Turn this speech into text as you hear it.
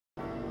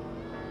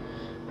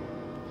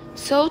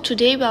So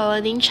today we are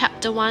learning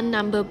chapter 1,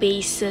 number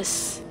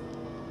bases.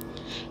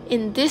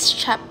 In this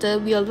chapter,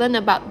 we will learn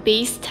about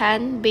base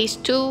 10, base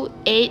 2,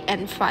 8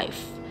 and 5.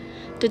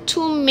 The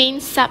two main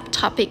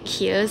subtopics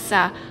here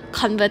are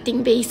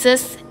converting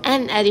bases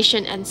and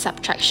addition and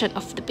subtraction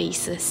of the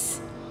bases.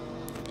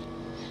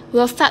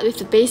 We'll start with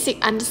the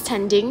basic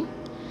understanding.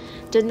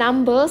 The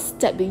numbers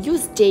that we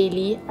use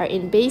daily are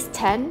in base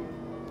 10.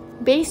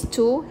 Base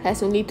 2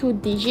 has only 2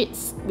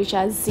 digits, which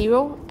are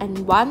 0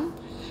 and 1.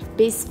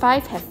 Base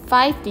 5 has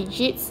 5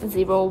 digits,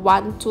 0,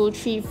 1, 2,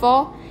 3,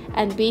 4.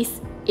 And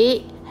base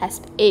 8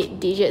 has 8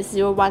 digits,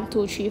 0, 1,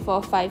 2, 3,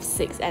 4, 5,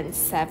 6, and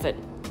 7.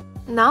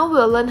 Now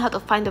we'll learn how to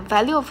find the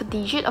value of a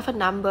digit of a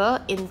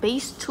number in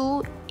base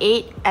 2,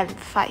 8, and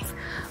 5.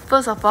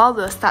 First of all,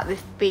 we'll start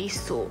with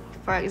base 2.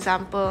 For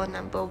example,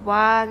 number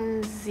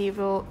 1,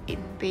 0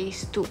 in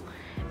base 2.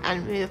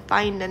 And we'll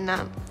find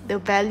the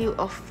value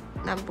of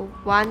number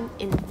 1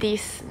 in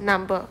this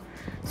number.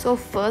 So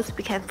first,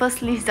 we can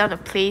list down the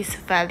place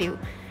value.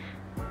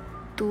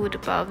 2 to the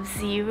power of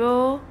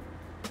 0,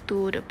 2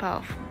 to the power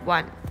of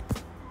 1.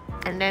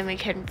 And then we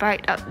can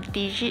write out the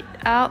digit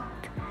out.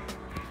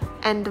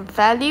 And the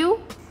value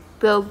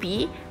will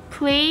be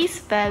place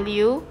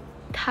value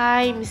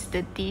times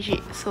the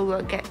digit. So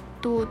we'll get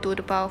 2 to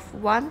the power of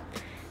 1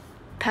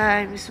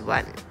 times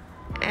 1.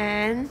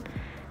 And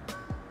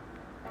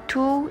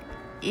 2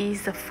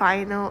 is the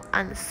final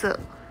answer.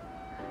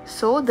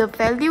 So the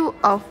value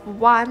of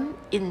 1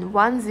 in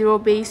 10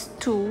 base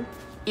 2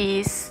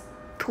 is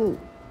 2.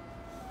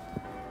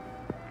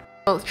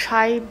 We'll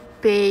try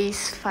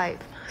base 5.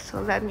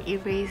 So let me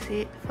erase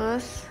it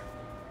first.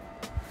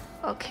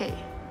 Okay,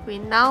 we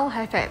now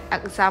have an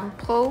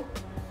example.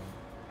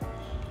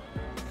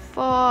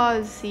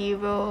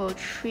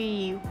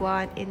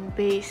 4031 in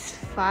base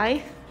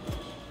 5.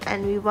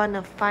 And we want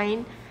to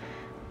find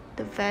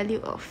the value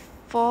of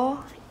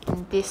 4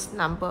 in this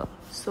number.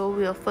 So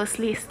we'll first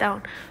list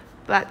down.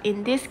 But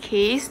in this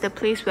case, the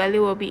place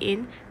value will be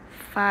in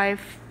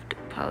 5 to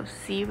the power of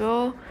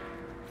 0,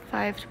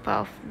 5 to the power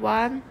of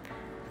 1,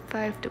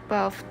 5 to the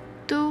power of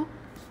 2,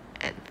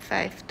 and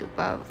 5 to the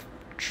power of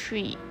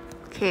 3.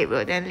 Okay,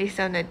 we'll then list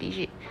down the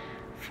digit.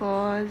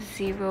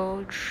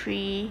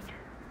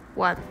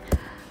 4031.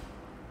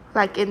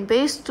 Like in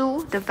base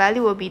 2, the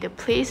value will be the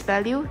place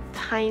value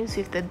times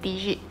with the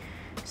digit.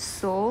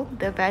 So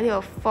the value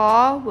of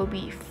 4 will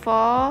be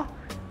 4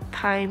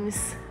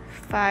 times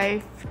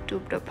 5 to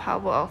the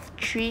power of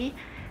 3,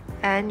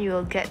 and you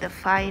will get the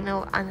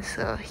final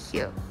answer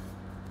here.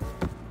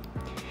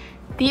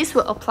 These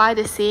will apply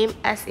the same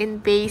as in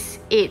base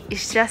 8.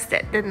 It's just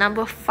that the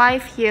number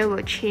 5 here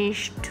will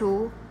change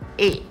to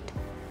 8.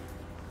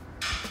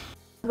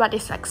 What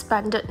is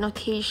expanded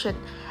notation?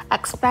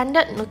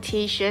 Expanded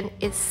notation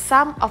is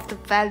sum of the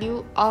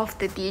value of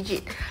the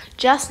digit.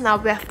 Just now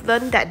we have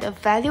learned that the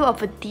value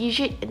of a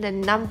digit in the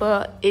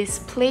number is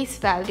place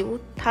value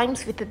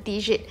times with the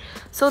digit.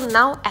 So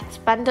now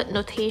expanded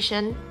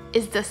notation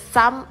is the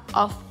sum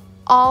of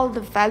all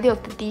the value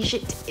of the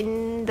digit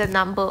in the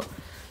number.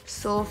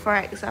 So for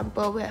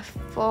example, we have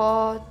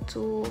 4,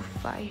 2,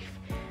 5,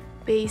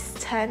 base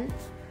 10.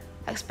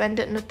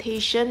 Expanded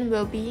notation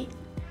will be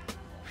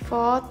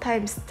 4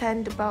 times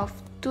 10 to the power of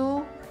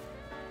 2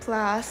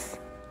 plus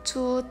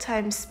 2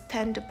 times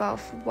 10 to the power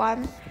of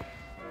 1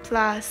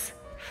 plus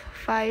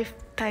 5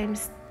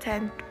 times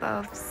 10 to the power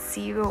of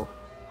 0.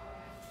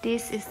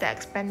 This is the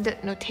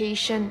expanded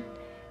notation,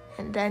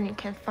 and then you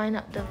can find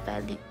out the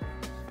value.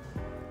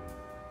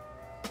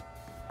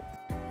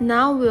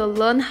 Now we'll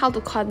learn how to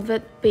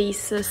convert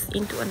bases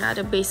into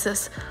another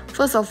bases.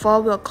 First of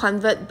all, we'll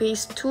convert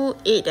base 2,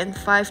 8 and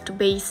 5 to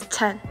base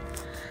 10.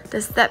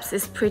 The steps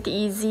is pretty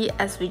easy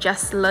as we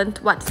just learned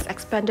what is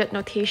expanded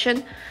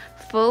notation.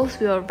 First,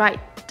 we will write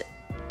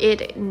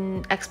it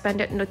in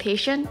expanded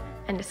notation,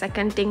 and the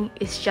second thing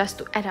is just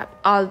to add up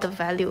all the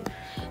value.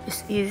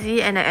 It's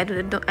easy, and I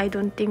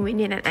don't think we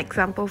need an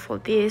example for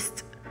this.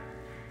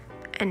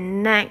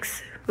 And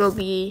next will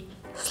be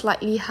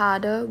slightly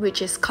harder,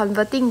 which is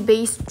converting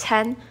base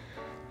 10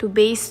 to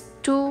base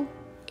 2,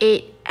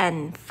 8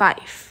 and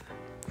 5.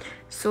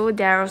 So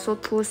there are also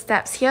 2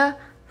 steps here.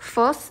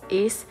 First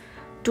is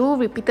do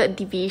repeated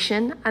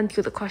division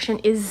until the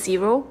quotient is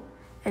 0.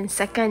 And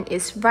second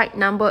is write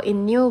number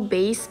in new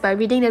base by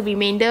reading the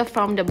remainder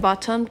from the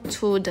bottom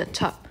to the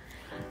top.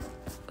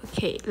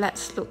 Okay,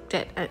 let's look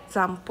at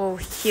example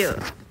here.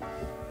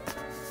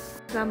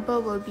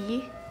 Example will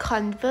be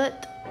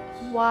convert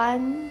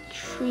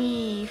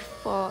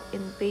 134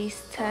 in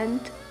base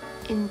 10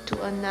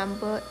 into a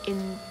number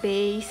in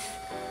base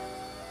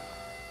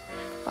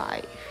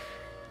 5.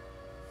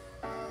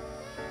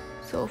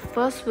 So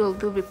first we'll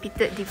do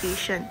repeated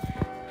division.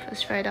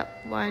 First write up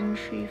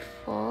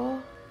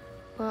 134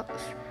 box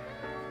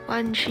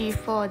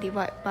 134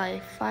 divided by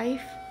 5.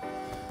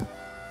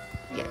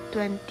 Get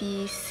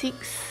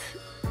 26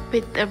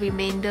 with the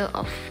remainder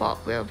of 4.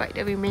 We'll write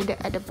the remainder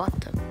at the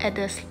bottom, at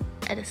the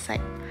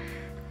side.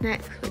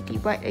 Next we'll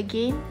divide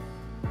again.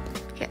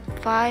 Get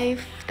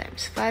 5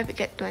 times 5, we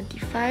get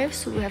 25.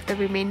 So we have the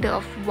remainder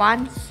of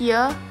 1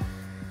 here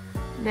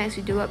Next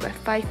we divide by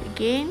 5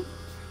 again.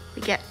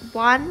 We get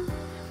 1,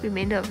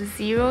 remainder of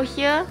 0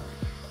 here.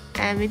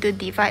 And we do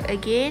divide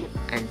again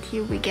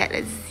until we get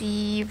a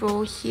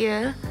 0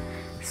 here.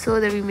 So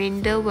the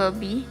remainder will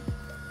be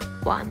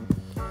 1.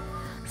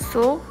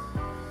 So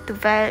the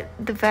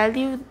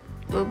value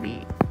will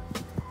be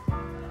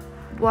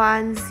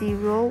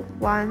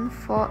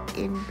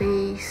 1014 in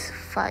base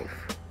 5.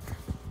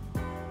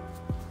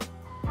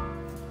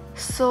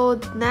 So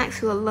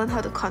next we'll learn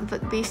how to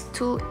convert base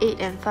 2, 8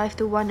 and 5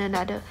 to one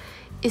another.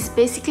 It's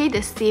basically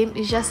the same,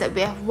 it's just that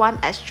we have one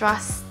extra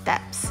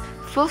steps.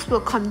 First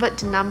we'll convert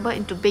the number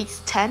into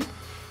base 10,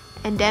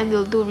 and then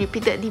we'll do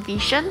repeated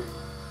division,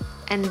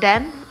 and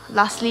then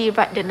lastly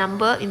write the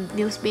number in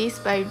new space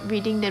by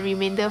reading the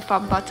remainder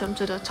from bottom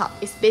to the top.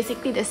 It's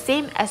basically the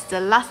same as the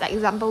last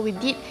example we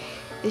did.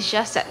 It's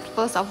just that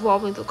first of all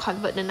we will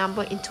convert the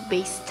number into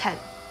base 10.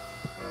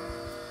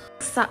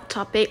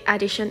 Subtopic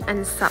addition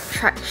and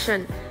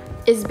subtraction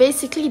is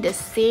basically the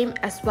same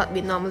as what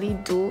we normally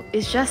do.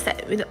 It's just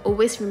that we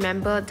always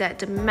remember that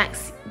the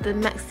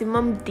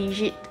maximum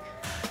digit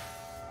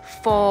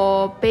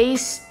for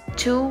base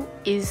 2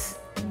 is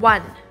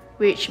 1,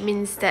 which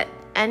means that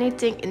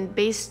anything in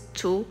base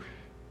 2,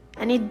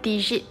 any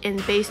digit in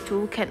base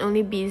 2 can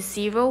only be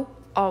 0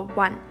 or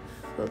 1.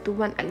 We'll do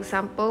one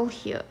example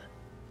here.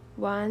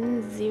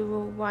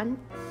 101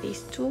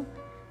 base 2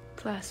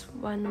 plus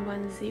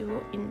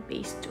 110 in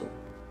base 2.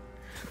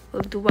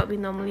 We'll do what we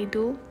normally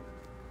do.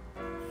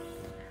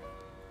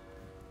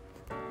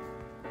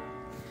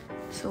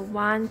 So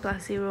 1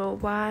 plus 0,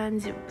 1,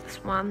 0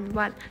 plus 1,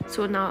 1.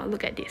 So now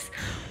look at this.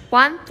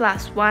 1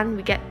 plus 1,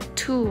 we get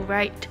 2,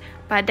 right?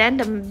 But then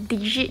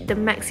the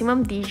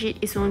maximum digit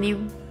is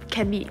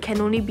can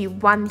only be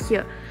 1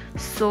 here.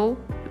 So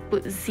we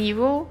put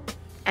 0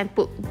 and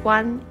put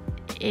 1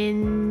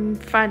 in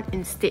front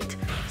instead.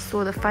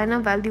 So the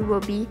final value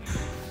will be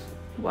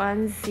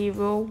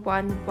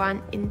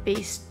 1011 in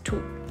base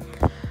 2.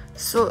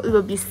 So it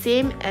will be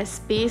same as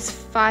base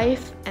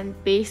 5 and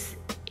base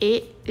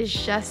 8.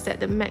 It's just that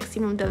the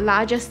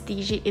largest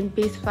digit in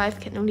base 5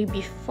 can only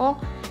be 4,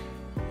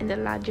 and the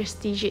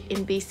largest digit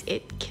in base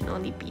 8 can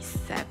only be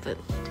 7.